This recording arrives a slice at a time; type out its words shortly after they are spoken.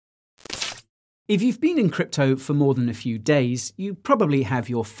If you've been in crypto for more than a few days, you probably have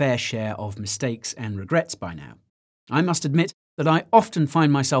your fair share of mistakes and regrets by now. I must admit that I often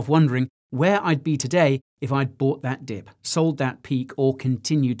find myself wondering where I'd be today if I'd bought that dip, sold that peak, or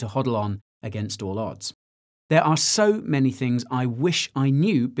continued to hodl on against all odds. There are so many things I wish I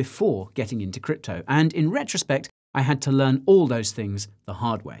knew before getting into crypto, and in retrospect, I had to learn all those things the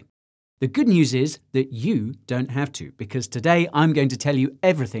hard way. The good news is that you don't have to, because today I'm going to tell you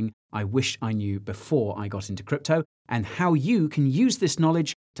everything I wish I knew before I got into crypto and how you can use this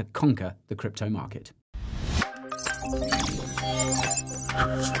knowledge to conquer the crypto market.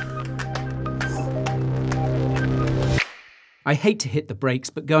 I hate to hit the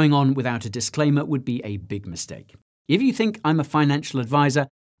brakes, but going on without a disclaimer would be a big mistake. If you think I'm a financial advisor,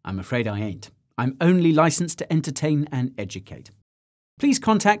 I'm afraid I ain't. I'm only licensed to entertain and educate. Please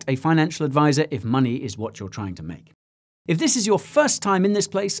contact a financial advisor if money is what you're trying to make. If this is your first time in this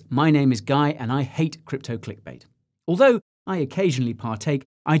place, my name is Guy and I hate crypto clickbait. Although I occasionally partake,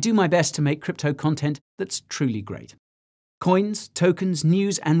 I do my best to make crypto content that's truly great. Coins, tokens,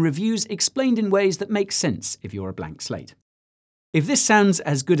 news and reviews explained in ways that make sense if you're a blank slate. If this sounds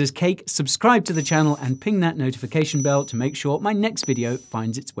as good as cake, subscribe to the channel and ping that notification bell to make sure my next video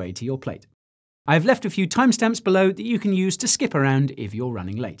finds its way to your plate. I've left a few timestamps below that you can use to skip around if you're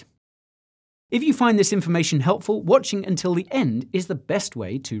running late. If you find this information helpful, watching until the end is the best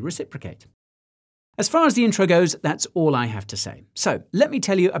way to reciprocate. As far as the intro goes, that's all I have to say. So let me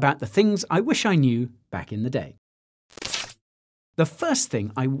tell you about the things I wish I knew back in the day. The first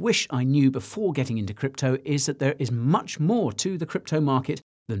thing I wish I knew before getting into crypto is that there is much more to the crypto market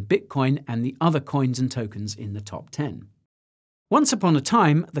than Bitcoin and the other coins and tokens in the top 10. Once upon a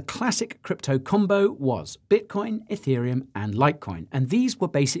time, the classic crypto combo was Bitcoin, Ethereum, and Litecoin, and these were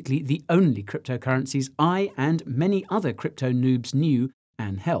basically the only cryptocurrencies I and many other crypto noobs knew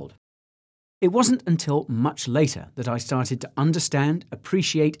and held. It wasn't until much later that I started to understand,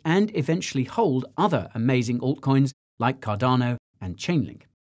 appreciate, and eventually hold other amazing altcoins like Cardano and Chainlink.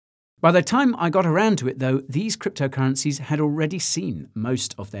 By the time I got around to it, though, these cryptocurrencies had already seen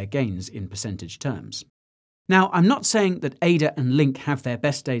most of their gains in percentage terms. Now, I'm not saying that ADA and Link have their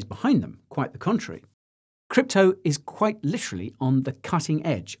best days behind them, quite the contrary. Crypto is quite literally on the cutting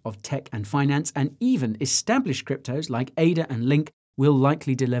edge of tech and finance, and even established cryptos like ADA and Link will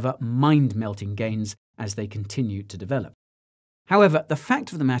likely deliver mind-melting gains as they continue to develop. However, the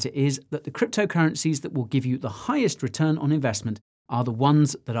fact of the matter is that the cryptocurrencies that will give you the highest return on investment are the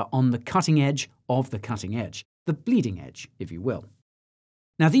ones that are on the cutting edge of the cutting edge, the bleeding edge, if you will.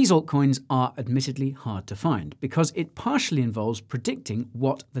 Now, these altcoins are admittedly hard to find because it partially involves predicting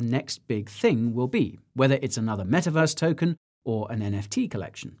what the next big thing will be, whether it's another metaverse token or an NFT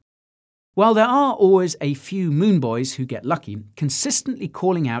collection. While there are always a few moonboys who get lucky, consistently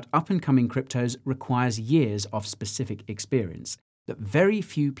calling out up-and-coming cryptos requires years of specific experience that very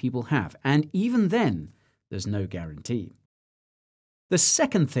few people have, and even then, there's no guarantee. The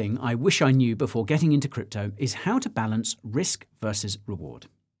second thing I wish I knew before getting into crypto is how to balance risk versus reward.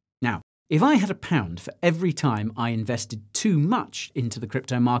 Now, if I had £1 for every time I invested too much into the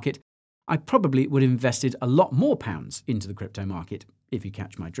crypto market, I probably would have invested a lot more pounds into the crypto market, if you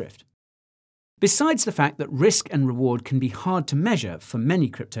catch my drift. Besides the fact that risk and reward can be hard to measure for many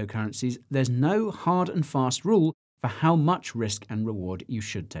cryptocurrencies, there's no hard and fast rule for how much risk and reward you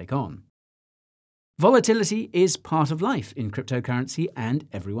should take on. Volatility is part of life in cryptocurrency and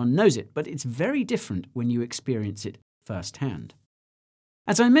everyone knows it, but it's very different when you experience it firsthand.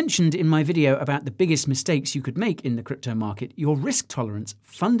 As I mentioned in my video about the biggest mistakes you could make in the crypto market, your risk tolerance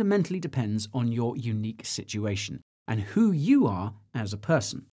fundamentally depends on your unique situation and who you are as a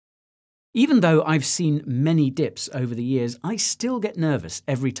person. Even though I've seen many dips over the years, I still get nervous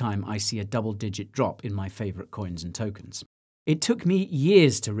every time I see a double-digit drop in my favorite coins and tokens. It took me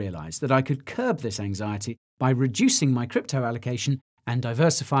years to realize that I could curb this anxiety by reducing my crypto allocation and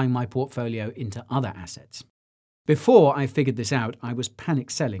diversifying my portfolio into other assets. Before I figured this out, I was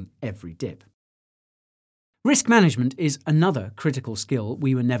panic selling every dip. Risk management is another critical skill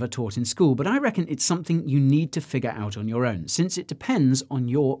we were never taught in school, but I reckon it's something you need to figure out on your own, since it depends on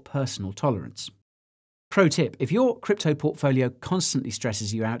your personal tolerance. Pro tip, if your crypto portfolio constantly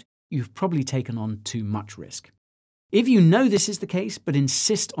stresses you out, you've probably taken on too much risk. If you know this is the case, but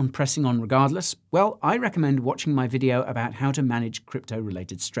insist on pressing on regardless, well, I recommend watching my video about how to manage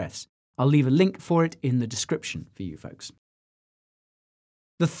crypto-related stress. I'll leave a link for it in the description for you folks.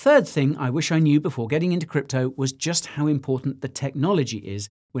 The third thing I wish I knew before getting into crypto was just how important the technology is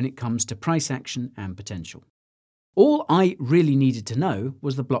when it comes to price action and potential. All I really needed to know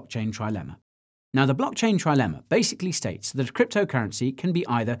was the blockchain trilemma. Now, the blockchain trilemma basically states that a cryptocurrency can be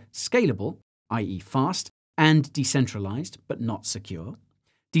either scalable, i.e. fast, and decentralized but not secure,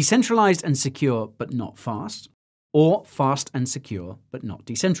 decentralized and secure but not fast, or fast and secure but not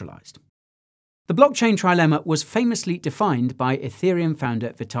decentralized. The blockchain trilemma was famously defined by Ethereum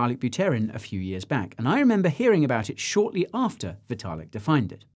founder Vitalik Buterin a few years back, and I remember hearing about it shortly after Vitalik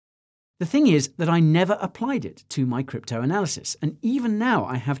defined it. The thing is that I never applied it to my crypto analysis, and even now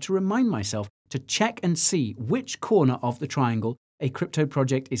I have to remind myself to check and see which corner of the triangle a crypto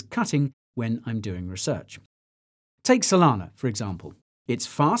project is cutting when I'm doing research. Take Solana, for example. It's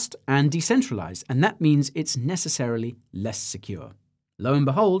fast and decentralized, and that means it's necessarily less secure. Lo and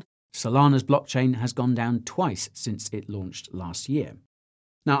behold, Solana's blockchain has gone down twice since it launched last year.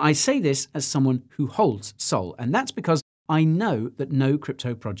 Now, I say this as someone who holds Sol, and that's because I know that no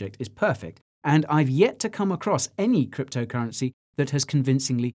crypto project is perfect, and I've yet to come across any cryptocurrency that has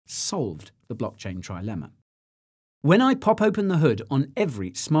convincingly solved the blockchain trilemma. When I pop open the hood on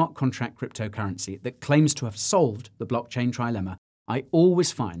every smart contract cryptocurrency that claims to have solved the blockchain trilemma, I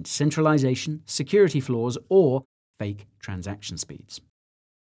always find centralization, security flaws, or fake transaction speeds.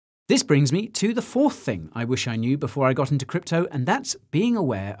 This brings me to the fourth thing I wish I knew before I got into crypto, and that's being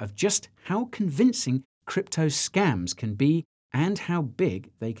aware of just how convincing crypto scams can be and how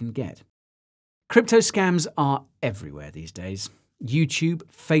big they can get. Crypto scams are everywhere these days. YouTube,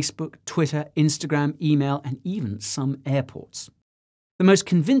 Facebook, Twitter, Instagram, email, and even some airports. The most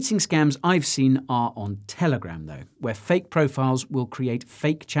convincing scams I've seen are on Telegram, though, where fake profiles will create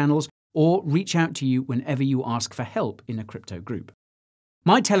fake channels or reach out to you whenever you ask for help in a crypto group.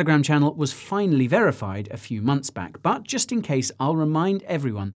 My Telegram channel was finally verified a few months back, but just in case, I'll remind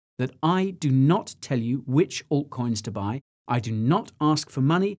everyone that I do not tell you which altcoins to buy, I do not ask for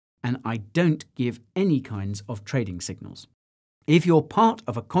money, and I don't give any kinds of trading signals. If you're part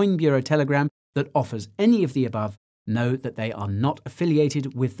of a Coin Bureau Telegram that offers any of the above, know that they are not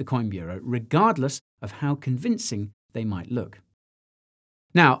affiliated with the Coin Bureau, regardless of how convincing they might look.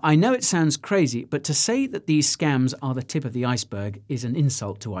 Now, I know it sounds crazy, but to say that these scams are the tip of the iceberg is an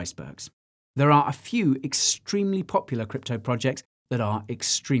insult to icebergs. There are a few extremely popular crypto projects that are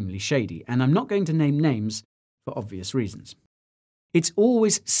extremely shady, and I'm not going to name names for obvious reasons. It's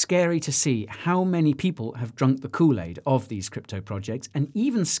always scary to see how many people have drunk the Kool-Aid of these crypto projects, and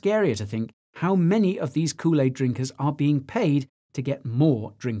even scarier to think how many of these Kool-Aid drinkers are being paid to get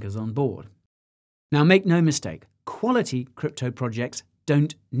more drinkers on board. Now, make no mistake, quality crypto projects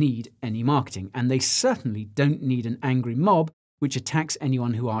don't need any marketing, and they certainly don't need an angry mob which attacks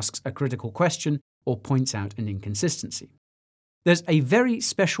anyone who asks a critical question or points out an inconsistency. There's a very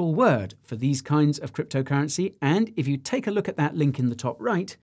special word for these kinds of cryptocurrency, and if you take a look at that link in the top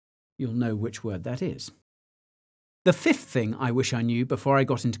right, you'll know which word that is. The fifth thing I wish I knew before I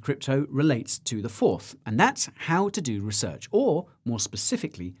got into crypto relates to the fourth, and that's how to do research, or more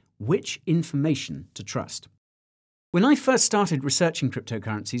specifically, which information to trust. When I first started researching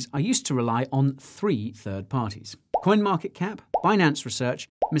cryptocurrencies, I used to rely on 3 third parties: CoinMarketCap, Binance Research,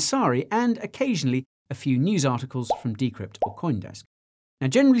 Messari, and occasionally a few news articles from Decrypt or CoinDesk. Now,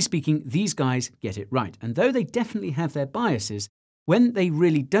 generally speaking, these guys get it right, and though they definitely have their biases, when they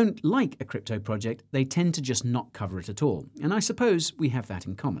really don't like a crypto project, they tend to just not cover it at all, and I suppose we have that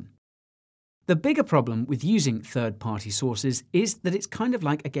in common. The bigger problem with using third-party sources is that it's kind of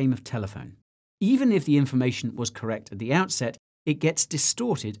like a game of telephone. Even if the information was correct at the outset, it gets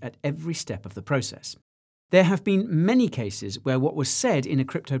distorted at every step of the process. There have been many cases where what was said in a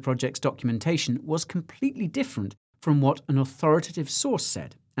crypto project's documentation was completely different from what an authoritative source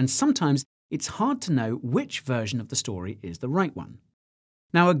said, and sometimes it's hard to know which version of the story is the right one.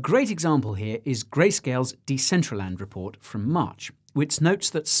 Now, a great example here is Grayscale's Decentraland report from March, which notes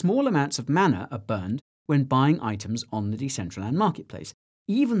that small amounts of mana are burned when buying items on the Decentraland marketplace,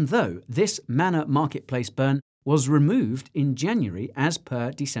 even though this mana marketplace burn was removed in January as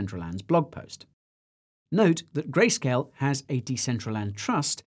per Decentraland's blog post. Note that Grayscale has a Decentraland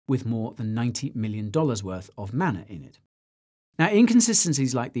trust with more than $90 million worth of mana in it. Now,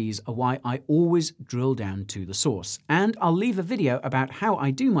 inconsistencies like these are why I always drill down to the source, and I'll leave a video about how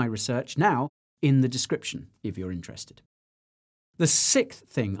I do my research now in the description if you're interested. The sixth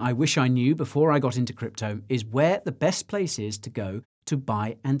thing I wish I knew before I got into crypto is where the best place is to go to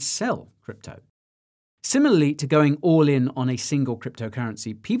buy and sell crypto. Similarly to going all in on a single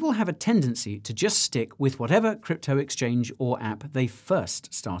cryptocurrency, people have a tendency to just stick with whatever crypto exchange or app they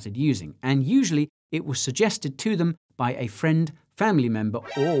first started using, and usually it was suggested to them by a friend, family member,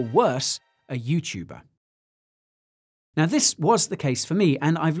 or worse, a YouTuber. Now, this was the case for me,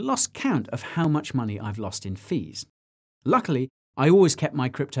 and I've lost count of how much money I've lost in fees. Luckily, I always kept my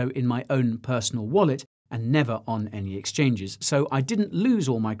crypto in my own personal wallet and never on any exchanges, so I didn't lose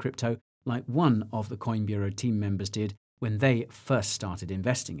all my crypto like one of the Coin Bureau team members did when they first started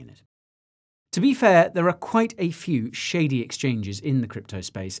investing in it. To be fair, there are quite a few shady exchanges in the crypto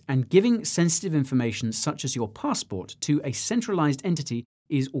space, and giving sensitive information such as your passport to a centralized entity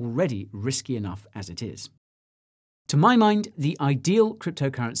is already risky enough as it is. To my mind, the ideal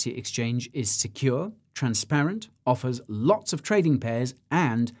cryptocurrency exchange is secure, transparent, offers lots of trading pairs,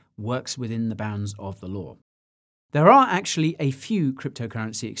 and works within the bounds of the law. There are actually a few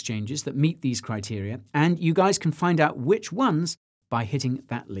cryptocurrency exchanges that meet these criteria, and you guys can find out which ones by hitting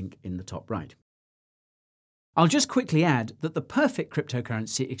that link in the top right. I'll just quickly add that the perfect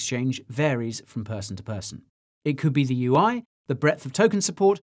cryptocurrency exchange varies from person to person. It could be the UI, the breadth of token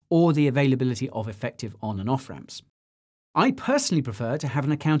support, or the availability of effective on- and off-ramps. I personally prefer to have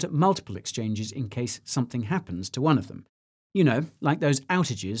an account at multiple exchanges in case something happens to one of them. You know, like those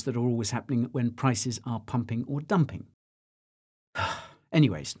outages that are always happening when prices are pumping or dumping.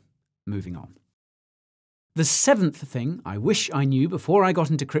 Anyways, moving on. The seventh thing I wish I knew before I got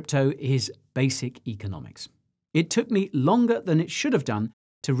into crypto is basic economics. It took me longer than it should have done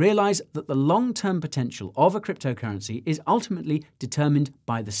to realize that the long-term potential of a cryptocurrency is ultimately determined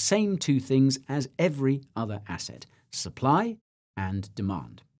by the same two things as every other asset: supply and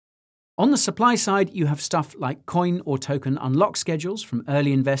demand. On the supply side, you have stuff like coin or token unlock schedules from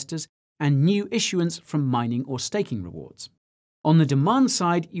early investors and new issuance from mining or staking rewards. On the demand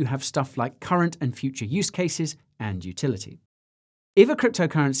side, you have stuff like current and future use cases and utility. If a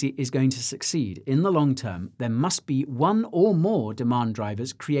cryptocurrency is going to succeed in the long term, there must be one or more demand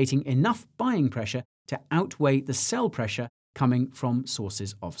drivers creating enough buying pressure to outweigh the sell pressure coming from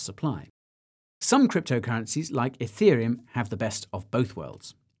sources of supply. Some cryptocurrencies, like Ethereum, have the best of both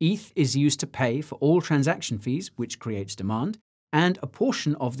worlds. ETH is used to pay for all transaction fees, which creates demand, and a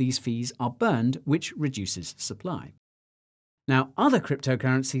portion of these fees are burned, which reduces supply. Now, other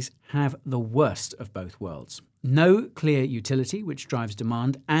cryptocurrencies have the worst of both worlds. No clear utility, which drives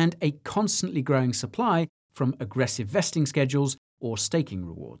demand, and a constantly growing supply from aggressive vesting schedules or staking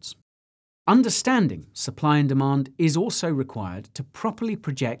rewards. Understanding supply and demand is also required to properly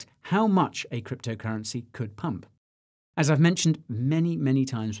project how much a cryptocurrency could pump. As I've mentioned many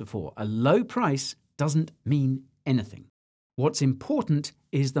times before, a low price doesn't mean anything. What's important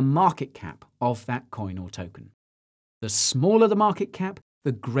is the market cap of that coin or token. The smaller the market cap,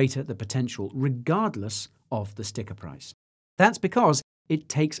 the greater the potential, regardless of the sticker price. That's because it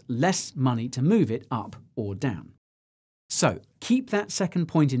takes less money to move it up or down. So keep that second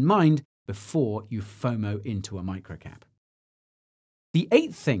point in mind before you FOMO into a microcap. The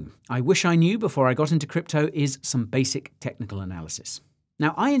eighth thing I wish I knew before I got into crypto is some basic technical analysis.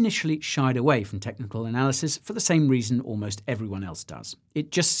 Now, I initially shied away from technical analysis for the same reason almost everyone else does.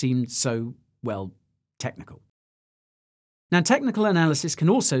 It just seemed so, well, technical. Now, technical analysis can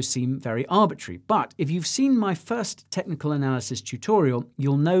also seem very arbitrary, but if you've seen my first technical analysis tutorial,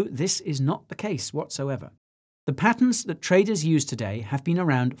 you'll know this is not the case whatsoever. The patterns that traders use today have been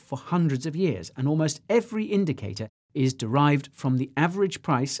around for hundreds of years, and almost every indicator is derived from the average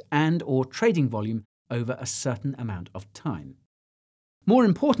price and/or trading volume over a certain amount of time. More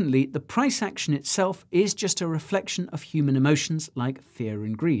importantly, the price action itself is just a reflection of human emotions like fear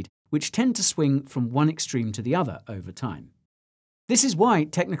and greed, which tend to swing from one extreme to the other over time. This is why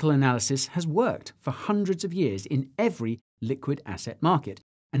technical analysis has worked for hundreds of years in every liquid asset market.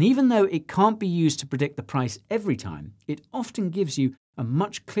 And even though it can't be used to predict the price every time, it often gives you a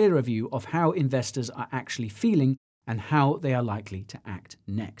much clearer view of how investors are actually feeling and how they are likely to act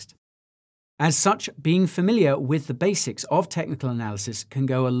next. As such, being familiar with the basics of technical analysis can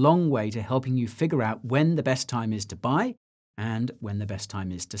go a long way to helping you figure out when the best time is to buy and when the best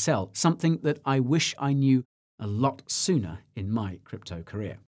time is to sell, something that I wish I knew a lot sooner in my crypto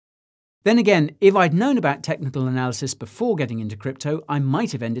career. Then again, if I'd known about technical analysis before getting into crypto, I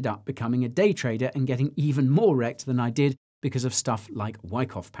might have ended up becoming a day trader and getting even more wrecked than I did because of stuff like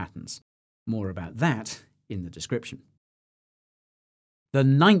Wyckoff patterns. More about that in the description. The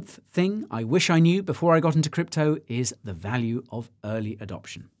ninth thing I wish I knew before I got into crypto is the value of early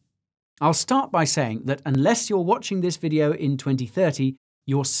adoption. I'll start by saying that unless you're watching this video in 2030,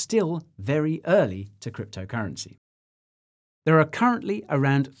 you're still very early to cryptocurrency. There are currently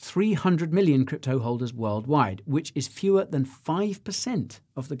around 300 million crypto holders worldwide, which is fewer than 5%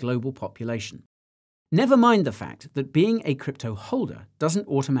 of the global population. Never mind the fact that being a crypto holder doesn't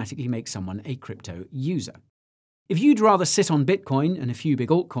automatically make someone a crypto user. If you'd rather sit on Bitcoin and a few big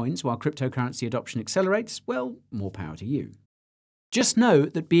altcoins while cryptocurrency adoption accelerates, well, more power to you. Just know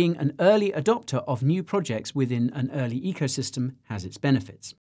that being an early adopter of new projects within an early ecosystem has its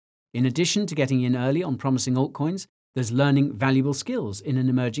benefits. In addition to getting in early on promising altcoins, There's learning valuable skills in an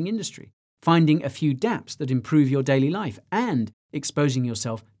emerging industry, finding a few dApps that improve your daily life, and exposing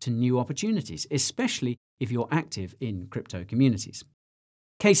yourself to new opportunities, especially if you're active in crypto communities.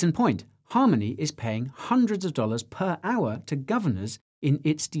 Case in point, Harmony is paying hundreds of dollars per hour to governors in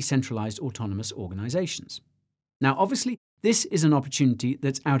its decentralized autonomous organizations. Now, obviously, this is an opportunity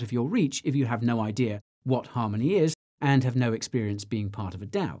that's out of your reach if you have no idea what Harmony is and have no experience being part of a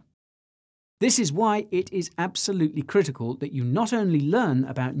DAO. This is why it is absolutely critical that you not only learn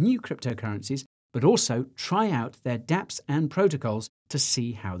about new cryptocurrencies, but also try out their dApps and protocols to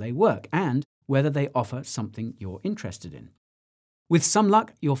see how they work and whether they offer something you're interested in. With some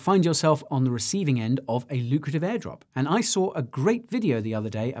luck, you'll find yourself on the receiving end of a lucrative airdrop, and I saw a great video the other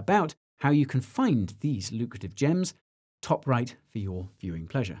day about how you can find these lucrative gems, top right for your viewing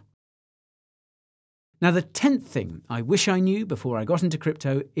pleasure. Now, the 10th thing I wish I knew before I got into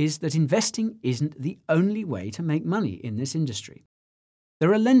crypto is that investing isn't the only way to make money in this industry.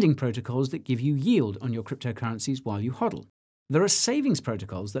 There are lending protocols that give you yield on your cryptocurrencies while you hodl. There are savings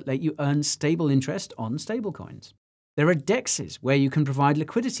protocols that let you earn stable interest on stablecoins. There are DEXs where you can provide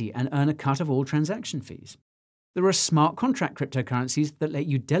liquidity and earn a cut of all transaction fees. There are smart contract cryptocurrencies that let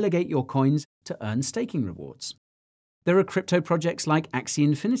you delegate your coins to earn staking rewards. There are crypto projects like Axie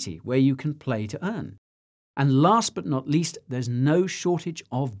Infinity where you can play to earn. And last but not least, there's no shortage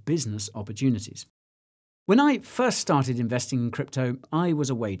of business opportunities. When I first started investing in crypto, I was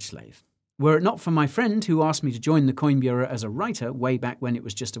a wage slave. Were it not for my friend who asked me to join the Coin Bureau as a writer way back when it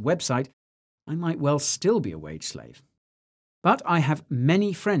was just a website, I might well still be a wage slave. But I have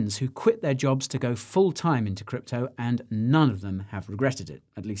many friends who quit their jobs to go full-time into crypto, and none of them have regretted it,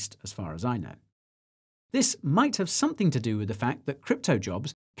 at least as far as I know. This might have something to do with the fact that crypto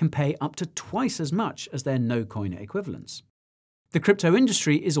jobs can pay up to twice as much as their no-coiner equivalents. The crypto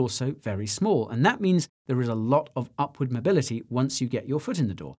industry is also very small, and that means there is a lot of upward mobility once you get your foot in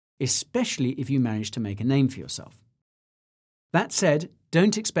the door, especially if you manage to make a name for yourself. That said,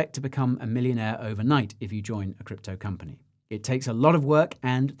 don't expect to become a millionaire overnight if you join a crypto company. It takes a lot of work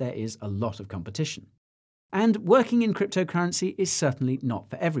and there is a lot of competition. And working in cryptocurrency is certainly not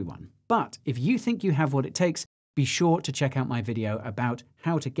for everyone. But if you think you have what it takes, be sure to check out my video about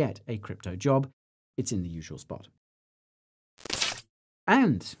how to get a crypto job. It's in the usual spot.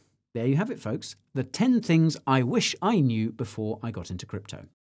 And there you have it, folks. The 10 things I wish I knew before I got into crypto.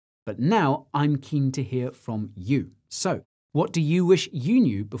 But now I'm keen to hear from you. So, what do you wish you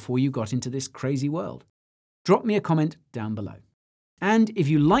knew before you got into this crazy world? Drop me a comment down below. And if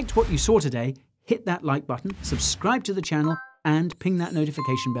you liked what you saw today, hit that like button, subscribe to the channel, and ping that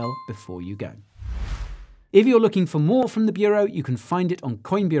notification bell before you go. If you're looking for more from the Bureau, you can find it on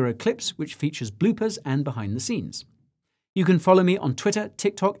Coin Bureau Clips, which features bloopers and behind the scenes. You can follow me on Twitter,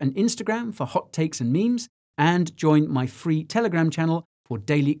 TikTok, and Instagram for hot takes and memes, and join my free Telegram channel for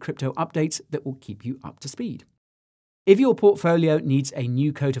daily crypto updates that will keep you up to speed. If your portfolio needs a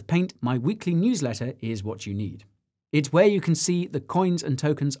new coat of paint, my weekly newsletter is what you need. It's where you can see the coins and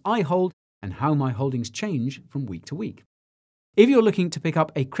tokens I hold and how my holdings change from week to week. If you're looking to pick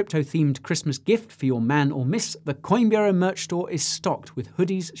up a crypto-themed Christmas gift for your man or miss, the Coin Bureau merch store is stocked with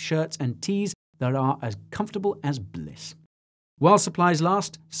hoodies, shirts, and tees that are as comfortable as bliss. While supplies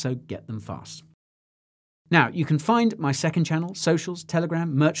last, so get them fast. Now, you can find my second channel, socials,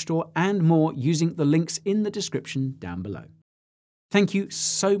 Telegram, merch store, and more using the links in the description down below. Thank you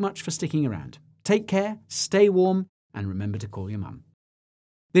so much for sticking around. Take care, stay warm, and remember to call your mum.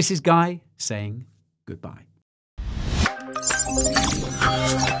 This is Guy saying goodbye.